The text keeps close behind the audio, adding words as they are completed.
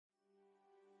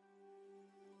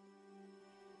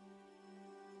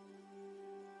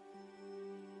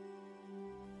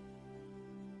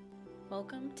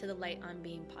Welcome to the Light on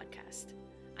Being podcast.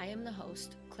 I am the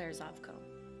host, Claire Zovko.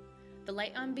 The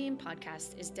Light on Being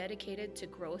podcast is dedicated to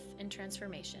growth and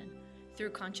transformation through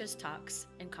conscious talks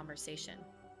and conversation.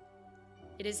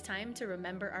 It is time to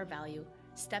remember our value,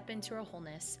 step into our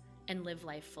wholeness, and live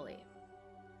life fully.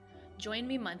 Join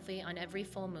me monthly on every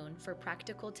full moon for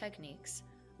practical techniques,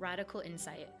 radical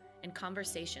insight, and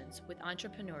conversations with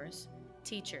entrepreneurs,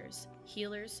 teachers,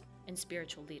 healers, and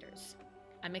spiritual leaders.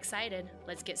 I'm excited.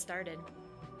 Let's get started.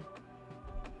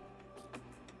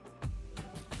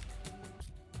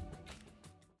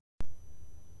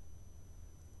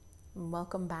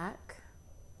 Welcome back.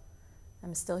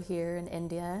 I'm still here in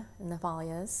India, in the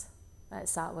Himalayas, at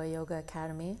Sattva Yoga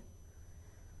Academy.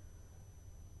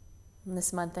 And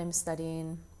this month I'm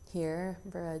studying here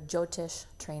for a Jyotish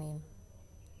training.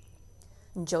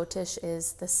 And Jyotish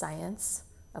is the science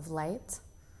of light,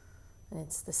 and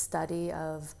it's the study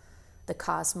of the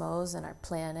cosmos and our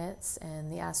planets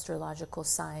and the astrological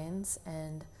signs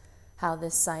and how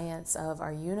this science of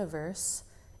our universe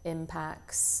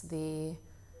impacts the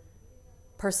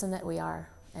person that we are,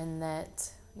 and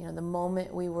that, the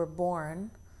moment we were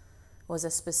born was a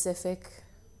specific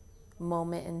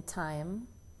moment in time,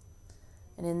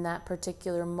 and in that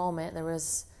particular moment there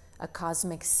was a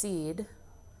cosmic seed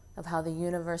of how the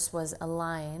universe was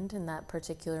aligned in that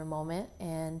particular moment,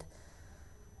 and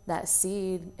that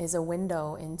seed is a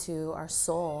window into our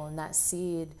soul, and that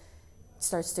seed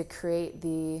starts to create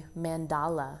the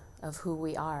mandala of who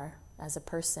we are as a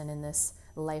person in this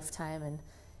lifetime and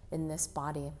in this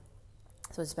body.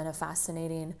 So it's been a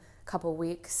fascinating couple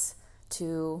weeks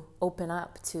to open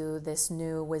up to this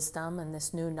new wisdom and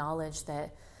this new knowledge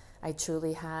that I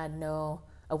truly had no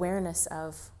awareness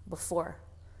of before.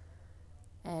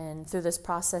 And through this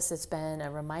process, it's been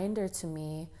a reminder to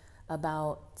me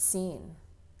about seeing.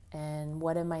 And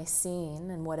what am I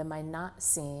seeing and what am I not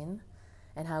seeing?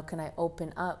 And how can I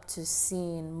open up to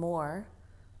seeing more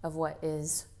of what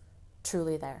is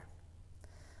truly there?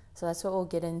 So that's what we'll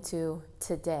get into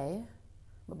today.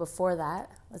 But before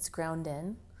that, let's ground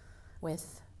in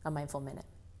with a mindful minute.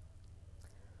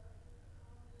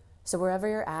 So wherever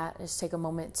you're at, just take a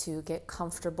moment to get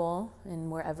comfortable in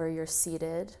wherever you're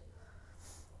seated.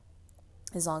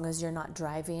 As long as you're not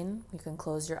driving, you can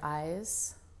close your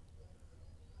eyes.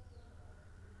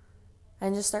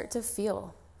 And just start to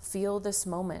feel this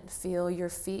moment. Feel your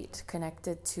feet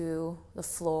connected to the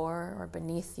floor or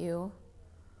beneath you.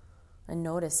 And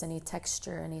notice any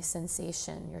texture, any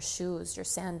sensation, your shoes, your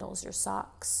sandals, your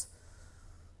socks,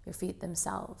 your feet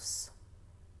themselves.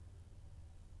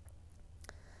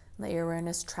 Let your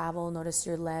awareness travel. Notice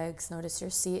your legs, notice your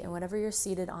seat, and whatever you're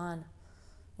seated on.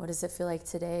 What does it feel like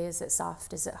today? Is it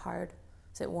soft? Is it hard?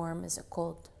 Is it warm? Is it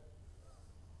cold?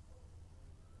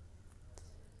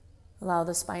 Allow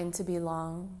the spine to be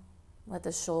long. Let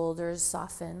the shoulders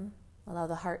soften. Allow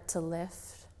the heart to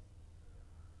lift.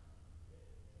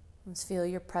 Let's feel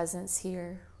your presence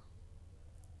here.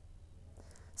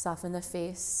 Soften the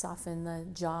face, soften the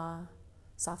jaw,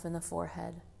 soften the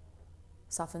forehead,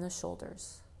 soften the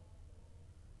shoulders.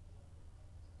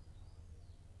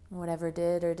 Whatever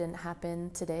did or didn't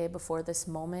happen today before this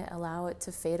moment, allow it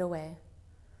to fade away.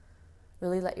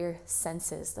 Really let your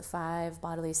senses, the 5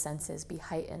 bodily senses, be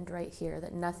heightened right here,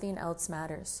 that nothing else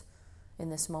matters in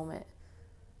this moment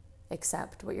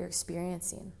except what you're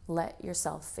experiencing. Let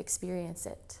yourself experience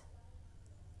it.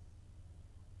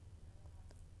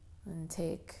 And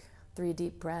take 3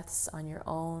 deep breaths on your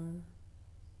own.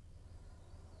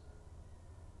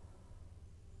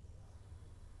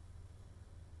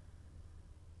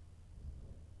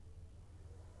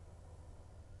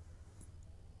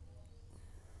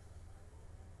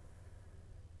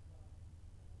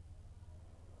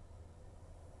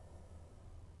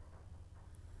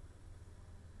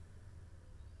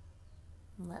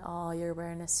 Let all your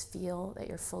awareness feel that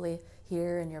you're fully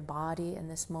here in your body in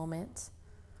this moment.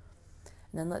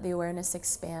 And then let the awareness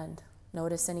expand.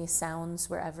 Notice any sounds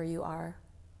wherever you are.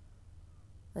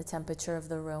 The temperature of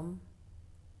the room.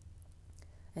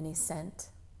 Any scent.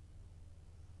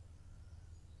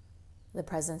 The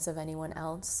presence of anyone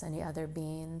else, any other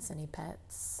beings, any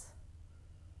pets.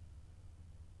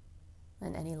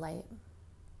 And any light.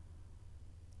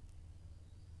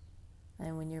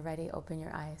 And when you're ready, open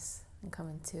your eyes and come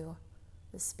into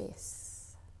the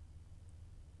space.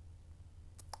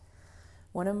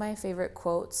 One of my favorite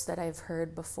quotes that I've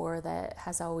heard before that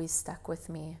has always stuck with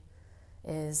me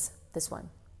is this one.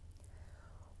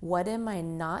 What am I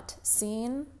not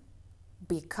seeing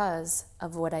because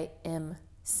of what I am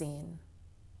seeing?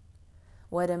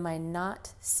 What am I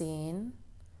not seeing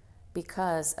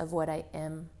because of what I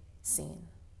am seeing?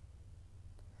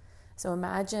 So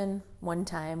imagine one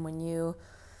time when you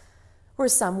were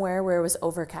somewhere where it was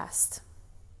overcast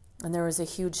and there was a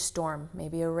huge storm,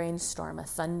 maybe a rainstorm, a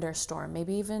thunderstorm,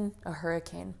 maybe even a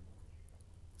hurricane.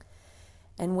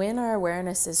 And when our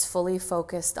awareness is fully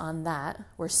focused on that,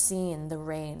 we're seeing the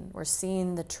rain, we're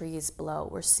seeing the trees blow,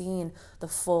 we're seeing the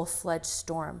full-fledged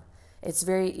storm. It's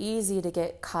very easy to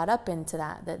get caught up into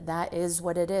that is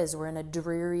what it is. We're in a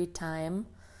dreary time.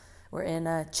 We're in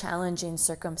a challenging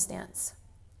circumstance.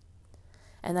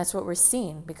 And that's what we're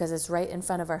seeing because it's right in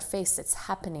front of our face. It's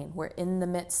happening. We're in the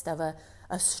midst of a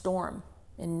storm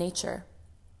in nature.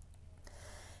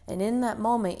 And in that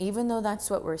moment, even though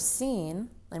that's what we're seeing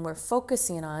and we're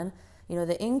focusing on,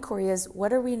 the inquiry is,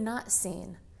 what are we not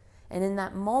seeing? And in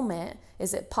that moment,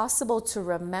 is it possible to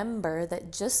remember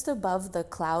that just above the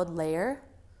cloud layer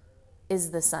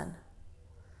is the sun?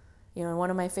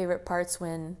 One of my favorite parts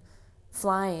when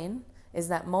flying is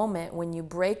that moment when you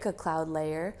break a cloud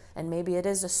layer, and maybe it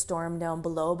is a storm down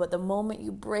below, but the moment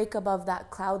you break above that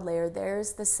cloud layer,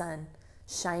 there's the sun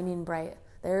shining bright.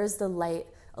 There's the light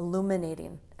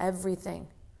illuminating everything,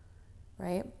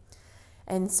 right?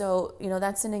 And so,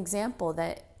 that's an example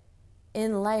that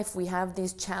in life we have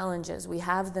these challenges, we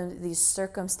have these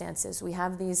circumstances, we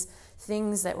have these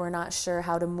things that we're not sure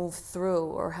how to move through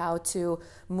or how to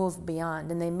move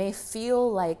beyond. And they may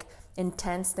feel like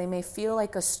intense, they may feel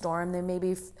like a storm,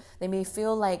 they may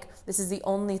feel like this is the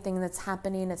only thing that's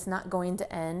happening, it's not going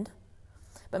to end.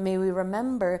 But may we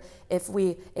remember, if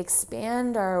we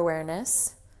expand our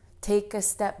awareness, take a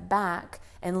step back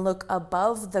and look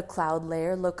above the cloud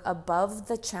layer, look above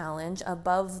the challenge,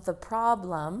 above the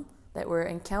problem that we're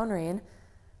encountering,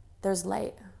 there's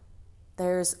light,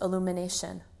 there's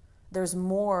illumination, there's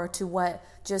more to what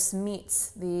just meets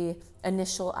the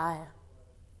initial eye.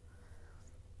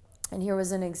 And here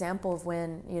was an example of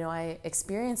when, I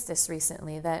experienced this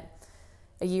recently, that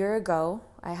a year ago,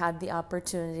 I had the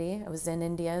opportunity, I was in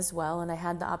India as well, and I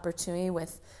had the opportunity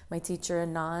with my teacher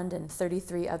Anand and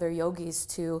 33 other yogis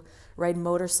to ride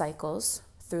motorcycles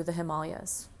through the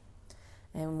Himalayas.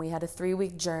 And we had a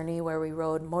 3-week journey where we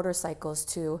rode motorcycles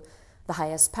to the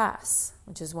highest pass,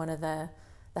 which is one of the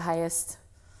highest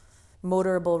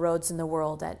motorable roads in the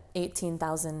world at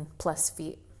 18,000 plus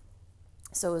feet.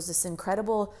 So it was this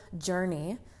incredible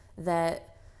journey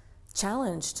that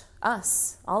challenged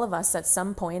us, all of us at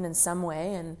some point in some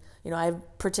way. And, I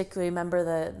particularly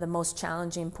remember the most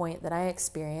challenging point that I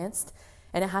experienced,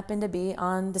 and it happened to be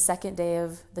on the second day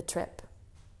of the trip.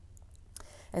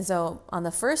 And so on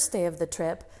the first day of the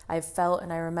trip, I felt,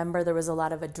 and I remember there was a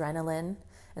lot of adrenaline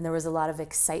and there was a lot of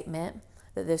excitement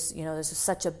that this, there's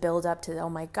such a build up to, oh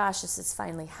my gosh, this is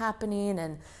finally happening.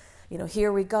 And,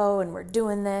 here we go and we're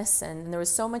doing this. And there was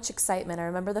so much excitement. I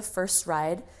remember the first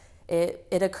ride, it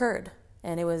occurred.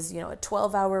 And it was, a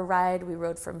 12-hour ride. We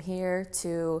rode from here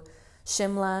to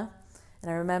Shimla. And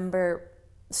I remember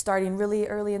starting really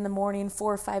early in the morning,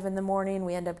 4 or 5 in the morning.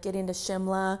 We end up getting to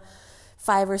Shimla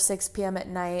 5 or 6 p.m. at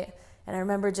night. And I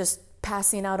remember just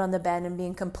passing out on the bed and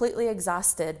being completely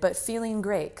exhausted, but feeling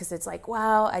great because it's like,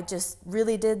 wow, I just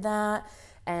really did that.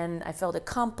 And I felt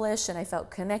accomplished and I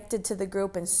felt connected to the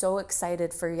group and so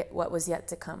excited for what was yet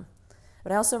to come.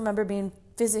 But I also remember being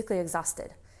physically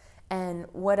exhausted. And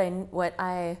what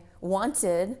I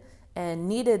wanted and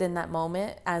needed in that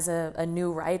moment as a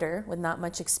new rider with not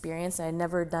much experience, I had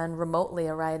never done remotely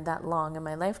a ride that long in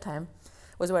my lifetime,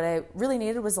 was what I really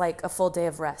needed was like a full day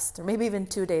of rest, or maybe even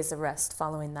 2 days of rest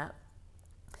following that.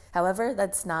 However,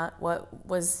 that's not what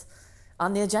was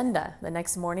on the agenda. The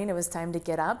next morning, it was time to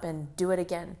get up and do it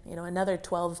again, another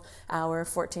 12-hour,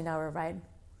 14-hour ride.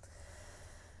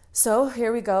 So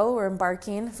here we go. We're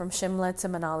embarking from Shimla to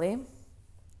Manali.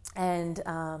 And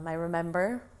I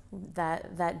remember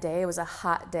that day, it was a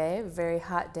hot day, a very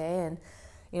hot day. And,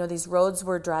 these roads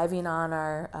we're driving on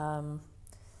are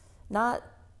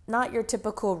not your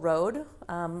typical road.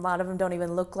 A lot of them don't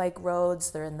even look like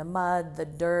roads. They're in the mud, the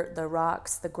dirt, the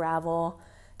rocks, the gravel.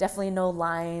 Definitely no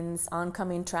lines,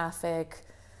 oncoming traffic.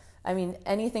 I mean,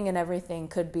 anything and everything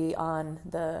could be on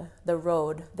the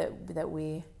road that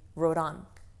we rode on.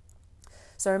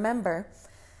 So I remember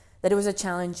that it was a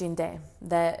challenging day,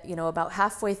 that, about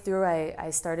halfway through,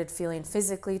 I started feeling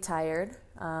physically tired.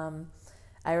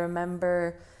 I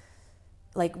remember,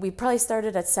 we probably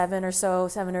started at 7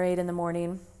 or 8 in the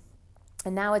morning,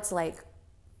 and now it's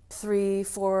 3,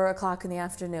 4 o'clock in the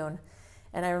afternoon.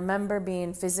 And I remember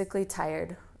being physically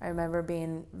tired. I remember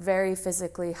being very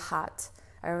physically hot.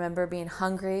 I remember being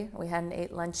hungry. We hadn't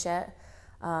ate lunch yet.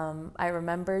 I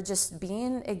remember just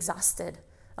being exhausted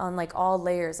on all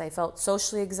layers. I felt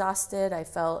socially exhausted. I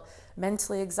felt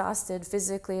mentally exhausted,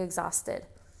 physically exhausted.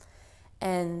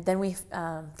 And then we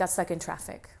got stuck in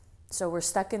traffic. So we're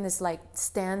stuck in this like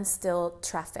standstill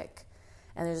traffic.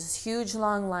 And there's this huge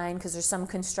long line because there's some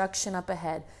construction up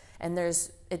ahead. And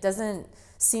it doesn't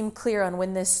seem clear on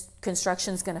when this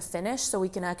construction is going to finish so we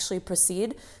can actually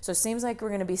proceed. So it seems like we're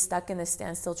going to be stuck in this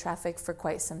standstill traffic for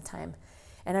quite some time.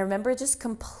 And I remember just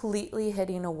completely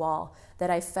hitting a wall that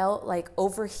I felt like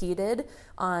overheated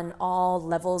on all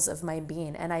levels of my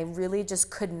being. And I really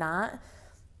just could not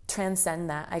transcend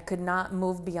that. I could not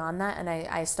move beyond that. And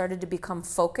I started to become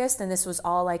focused, and this was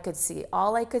all I could see.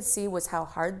 All I could see was how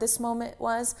hard this moment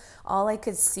was. All I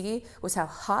could see was how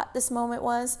hot this moment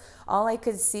was. All I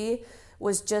could see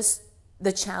was just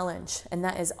the challenge. And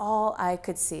that is all I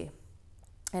could see.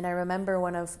 And I remember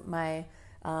one of my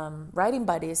riding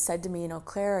buddies said to me,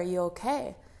 Claire, are you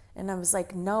okay? And I was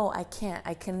like, no, I can't.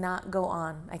 I cannot go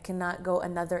on. I cannot go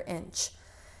another inch.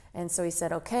 And so he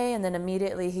said, okay. And then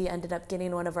immediately he ended up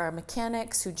getting one of our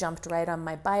mechanics who jumped right on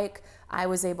my bike. I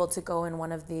was able to go in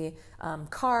one of the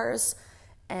cars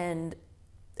and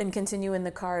continue in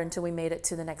the car until we made it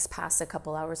to the next pass a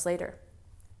couple hours later.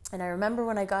 And I remember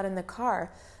when I got in the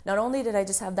car, not only did I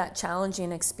just have that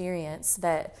challenging experience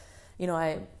that,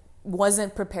 I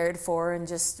wasn't prepared for and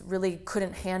just really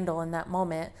couldn't handle in that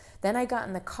moment, then I got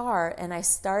in the car and I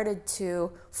started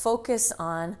to focus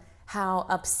on how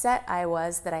upset I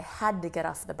was that I had to get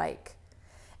off the bike,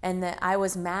 and that I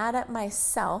was mad at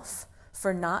myself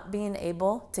for not being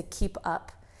able to keep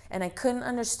up. And I couldn't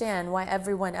understand why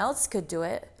everyone else could do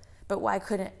it, but why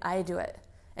couldn't I do it?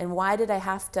 And why did I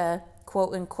have to,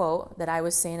 quote unquote, that I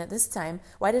was saying at this time,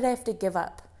 why did I have to give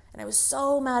up? And I was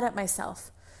so mad at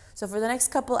myself. So for the next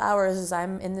couple hours, as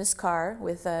I'm in this car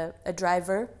with a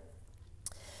driver,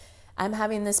 I'm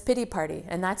having this pity party,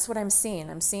 and that's what I'm seeing.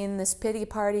 I'm seeing this pity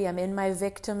party. I'm in my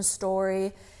victim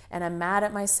story, and I'm mad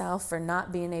at myself for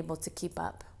not being able to keep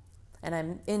up. And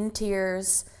I'm in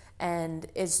tears, and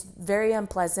it's very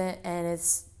unpleasant, and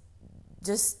it's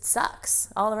just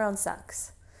sucks. All around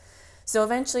sucks. So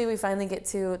eventually we finally get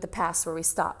to the pass where we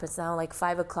stop. It's now like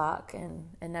 5 o'clock, and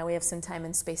now we have some time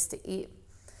and space to eat.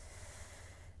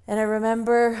 And I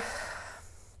remember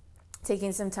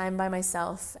taking some time by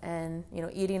myself and,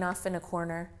 eating off in a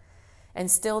corner, and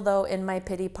still though in my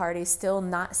pity party, still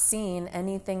not seeing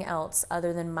anything else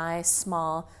other than my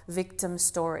small victim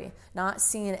story, not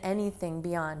seeing anything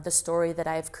beyond the story that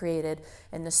I've created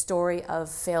and the story of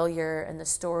failure and the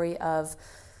story of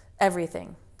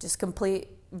everything, just complete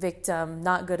victim,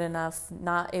 not good enough,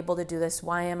 not able to do this,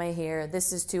 why am I here,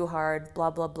 this is too hard,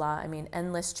 blah, blah, blah.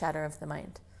 Endless chatter of the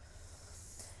mind.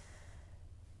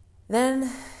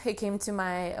 Then it came to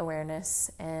my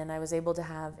awareness, and I was able to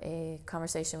have a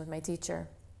conversation with my teacher.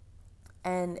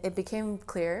 And it became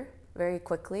clear very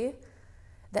quickly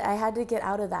that I had to get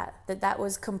out of that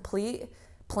was complete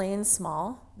plain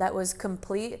small, that was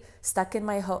complete stuck in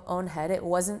my own head. It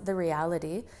wasn't the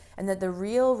reality, and that the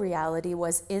real reality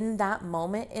was in that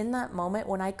moment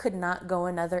when I could not go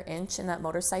another inch in that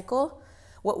motorcycle.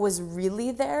 What was really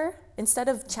there, instead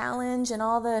of challenge and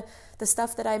all the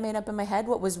stuff that I made up in my head,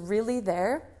 what was really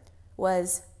there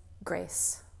was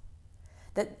grace.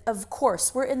 That, of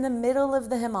course, we're in the middle of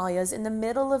the Himalayas, in the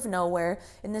middle of nowhere,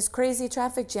 in this crazy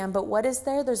traffic jam, but what is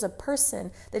there? There's a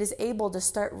person that is able to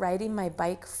start riding my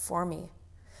bike for me.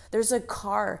 There's a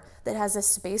car that has a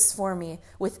space for me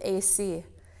with AC.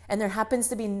 And there happens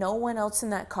to be no one else in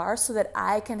that car so that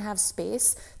I can have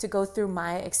space to go through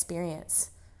my experience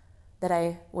that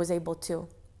I was able to.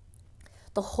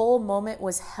 The whole moment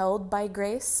was held by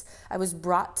grace. I was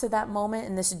brought to that moment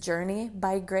in this journey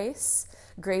by grace.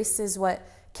 Grace is what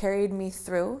carried me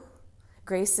through.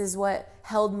 Grace is what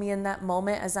held me in that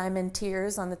moment as I'm in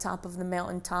tears on the top of the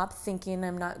mountaintop thinking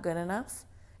I'm not good enough.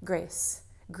 Grace.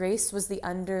 Grace was the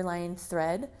underlying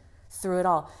thread through it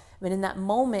all. But in that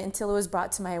moment, until it was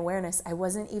brought to my awareness, I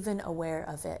wasn't even aware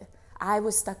of it. I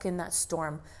was stuck in that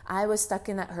storm. I was stuck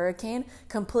in that hurricane,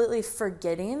 completely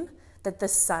forgetting that the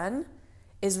sun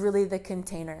is really the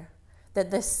container,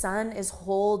 that the sun is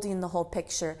holding the whole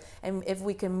picture. And if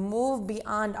we can move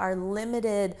beyond our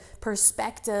limited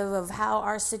perspective of how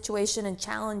our situation and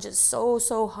challenge is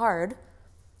so hard,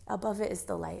 above it is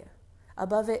the light.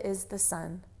 Above it is the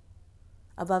sun.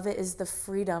 Above it is the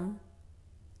freedom,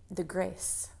 the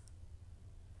grace.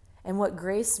 And what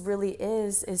grace really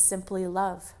is simply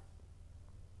love.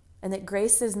 And that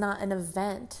grace is not an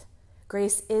event.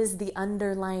 Grace is the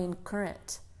underlying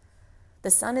current.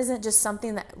 The sun isn't just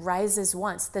something that rises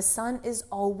once. The sun is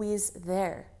always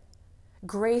there.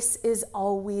 Grace is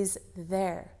always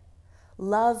there.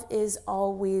 Love is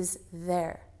always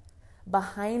there.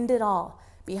 Behind it all,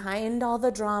 behind all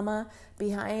the drama,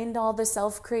 behind all the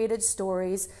self-created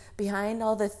stories, behind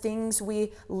all the things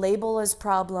we label as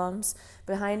problems,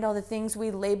 behind all the things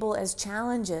we label as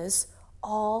challenges,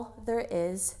 all there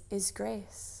is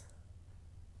grace.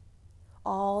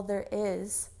 All there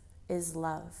is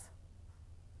love.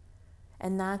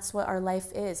 And that's what our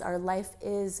life is. Our life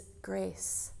is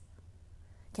grace.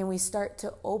 Can we start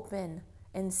to open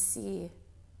and see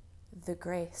the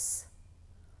grace?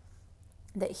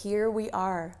 That here we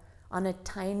are on a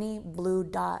tiny blue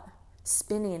dot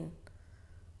spinning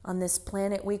on this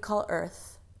planet we call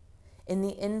Earth in the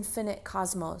infinite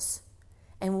cosmos.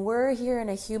 And we're here in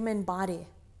a human body.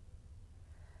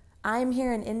 I'm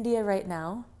here in India right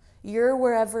now. You're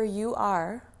wherever you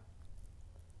are,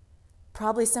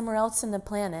 probably somewhere else in the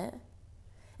planet.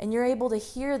 And you're able to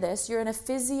hear this. You're in a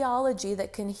physiology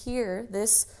that can hear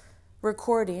this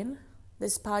recording,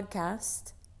 this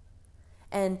podcast,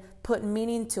 and put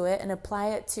meaning to it and apply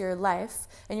it to your life.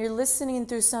 And you're listening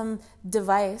through some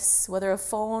device, whether a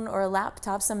phone or a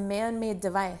laptop, some man-made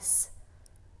device.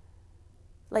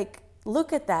 Like,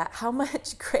 look at that. How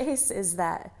much grace is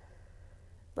that?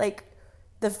 Like,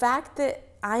 the fact that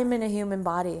I'm in a human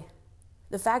body,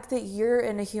 the fact that you're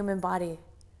in a human body,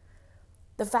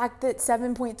 the fact that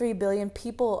 7.3 billion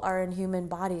people are in human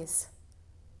bodies,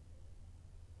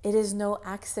 it is no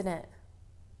accident.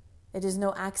 It is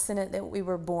no accident that we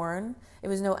were born. It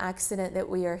was no accident that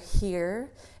we are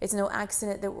here. It's no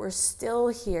accident that we're still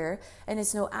here. And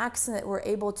it's no accident that we're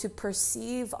able to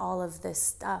perceive all of this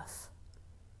stuff.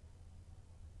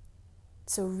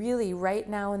 So really, right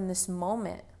now in this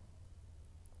moment,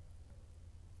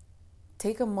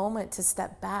 take a moment to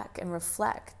step back and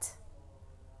reflect.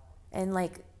 And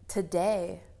like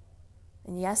today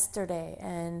and yesterday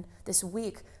and this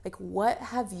week, like what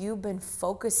have you been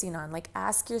focusing on? Like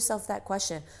ask yourself that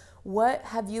question. What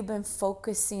have you been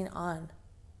focusing on?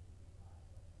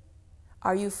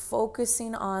 Are you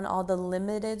focusing on all the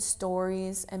limited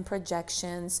stories and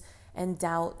projections and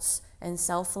doubts and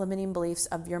self-limiting beliefs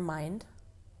of your mind?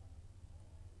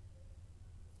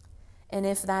 And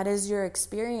if that is your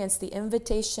experience, the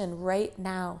invitation right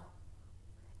now,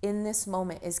 in this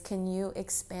moment, is can you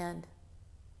expand?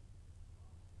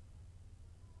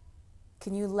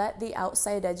 Can you let the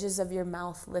outside edges of your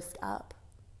mouth lift up?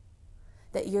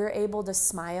 That you're able to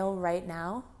smile right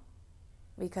now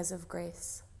because of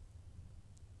grace.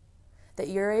 That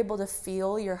you're able to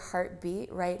feel your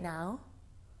heartbeat right now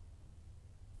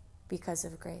because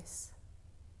of grace.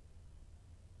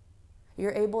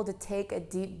 You're able to take a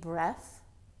deep breath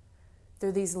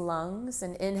through these lungs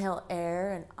and inhale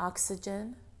air and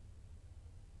oxygen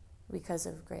because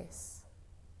of grace.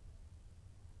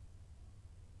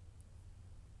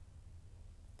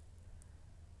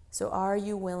 So are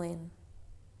you willing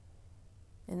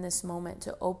in this moment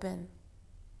to open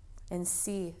and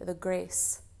see the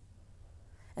grace?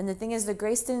 And the thing is, the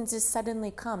grace didn't just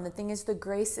suddenly come. The thing is, the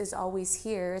grace is always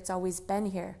here. It's always been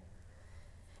here.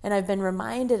 And I've been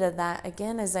reminded of that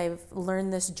again as I've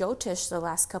learned this Jyotish the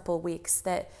last couple of weeks,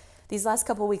 that these last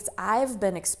couple of weeks I've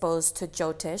been exposed to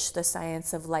Jyotish, the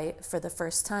science of light, for the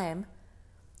first time.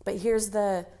 But here's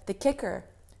the kicker.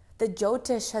 The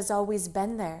Jyotish has always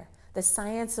been there. The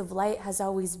science of light has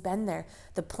always been there.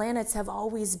 The planets have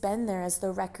always been there as the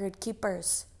record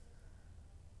keepers.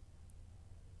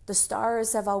 The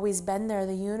stars have always been there.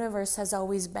 The universe has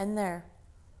always been there.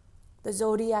 The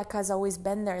zodiac has always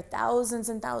been there thousands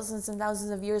and thousands and thousands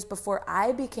of years before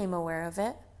I became aware of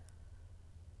it.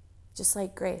 Just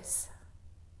like grace.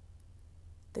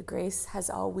 The grace has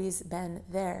always been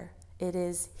there. It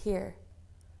is here.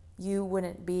 You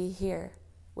wouldn't be here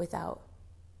without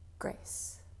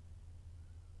grace.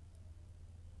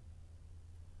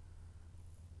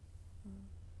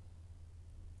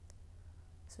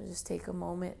 So just take a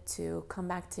moment to come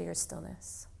back to your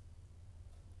stillness.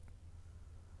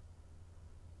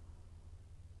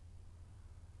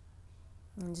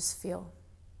 And just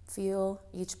feel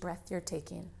each breath you're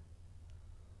taking.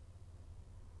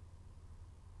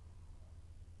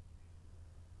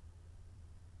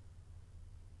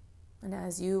 And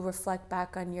as you reflect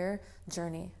back on your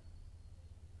journey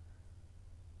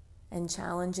and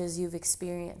challenges you've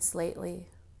experienced lately,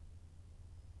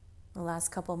 the last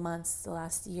couple months, the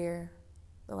last year,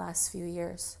 the last few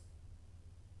years,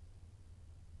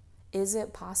 is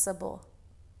it possible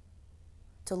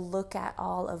to look at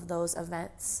all of those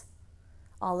events,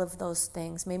 all of those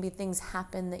things? Maybe things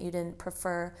happened that you didn't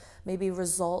prefer. Maybe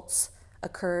results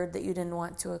occurred that you didn't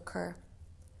want to occur.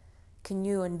 Can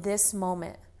you, in this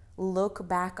moment, look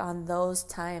back on those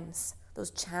times, those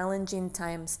challenging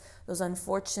times, those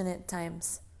unfortunate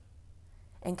times,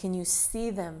 and can you see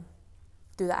them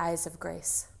through the eyes of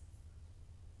grace?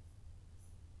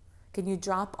 Can you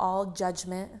drop all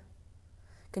judgment?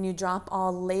 Can you drop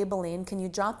all labeling? Can you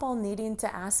drop all needing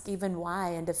to ask even why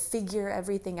and to figure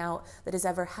everything out that has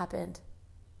ever happened?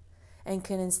 And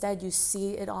can instead you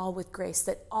see it all with grace,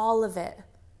 that all of it,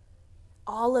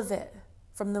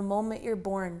 from the moment you're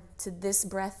born to this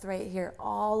breath right here,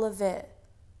 all of it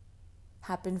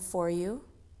happened for you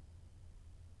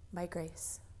by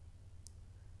grace.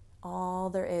 All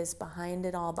there is behind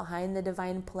it all, behind the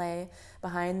divine play,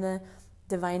 behind the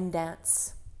divine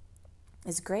dance,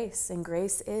 is grace. And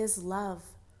grace is love.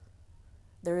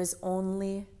 There is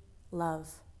only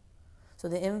love. So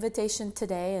the invitation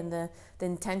today and the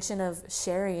intention of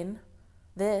sharing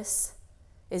this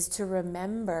is to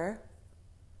remember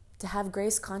to have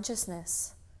grace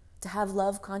consciousness, to have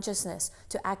love consciousness,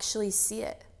 to actually see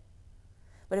it.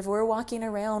 But if we're walking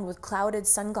around with clouded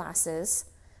sunglasses,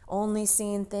 only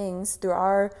seeing things through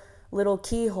our little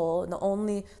keyhole, and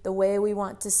the way we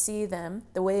want to see them,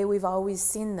 the way we've always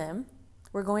seen them,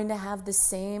 we're going to have the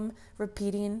same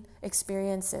repeating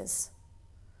experiences.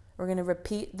 We're going to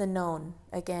repeat the known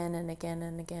again and again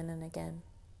and again and again.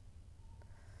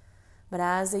 But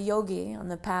as a yogi on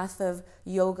the path of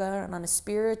yoga and on a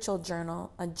spiritual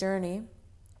journey,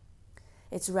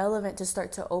 it's relevant to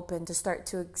start to open, to start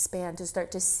to expand, to start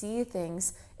to see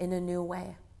things in a new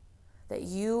way. That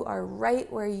you are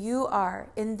right where you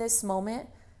are in this moment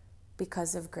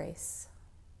because of grace.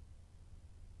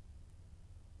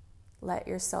 Let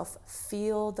yourself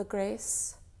feel the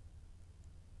grace.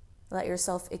 Let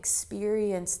yourself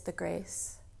experience the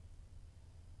grace.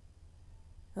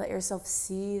 Let yourself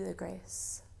see the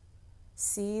grace.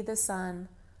 See the sun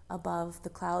above the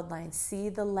cloud line. See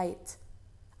the light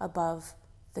above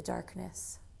the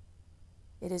darkness.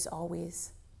 It is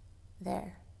always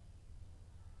there.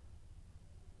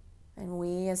 And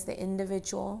we as the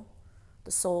individual,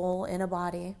 the soul in a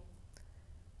body,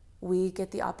 we get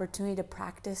the opportunity to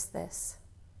practice this.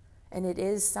 And it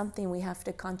is something we have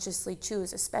to consciously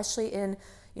choose, especially in,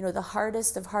 the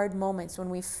hardest of hard moments when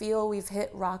we feel we've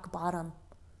hit rock bottom.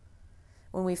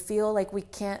 When we feel like we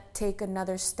can't take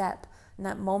another step. In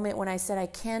that moment when I said I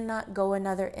cannot go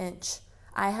another inch,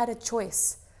 I had a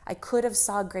choice. I could have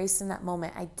saw grace in that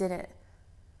moment. I didn't.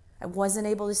 I wasn't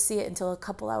able to see it until a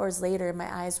couple hours later and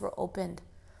my eyes were opened.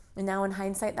 And now in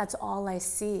hindsight, that's all I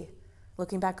see,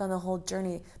 looking back on the whole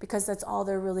journey, because that's all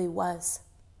there really was.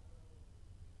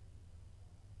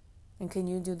 And can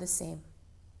you do the same?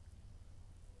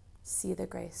 See the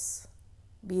grace,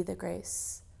 be the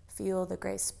grace, feel the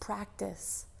grace,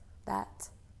 practice that.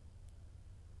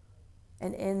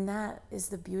 And in that is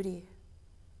the beauty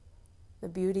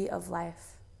of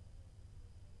life,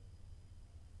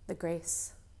 the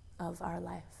grace of our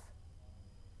life.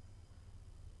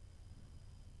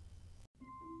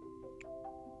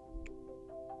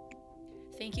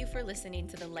 Thank you for listening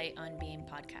to the Light on Being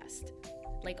podcast.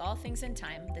 Like all things in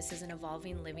time, this is an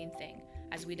evolving, living thing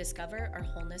as we discover our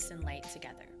wholeness and light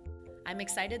together. I'm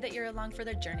excited that you're along for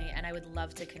the journey, and I would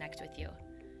love to connect with you.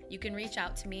 You can reach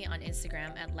out to me on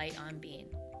Instagram at Light on Being.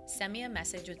 Send me a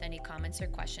message with any comments or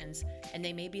questions, and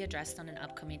they may be addressed on an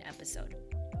upcoming episode.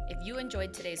 If you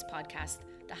enjoyed today's podcast,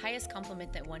 the highest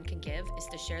compliment that one can give is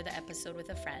to share the episode with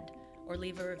a friend or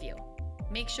leave a review.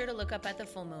 Make sure to look up at the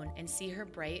full moon and see her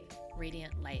bright,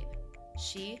 radiant light.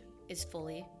 She is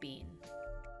fully being.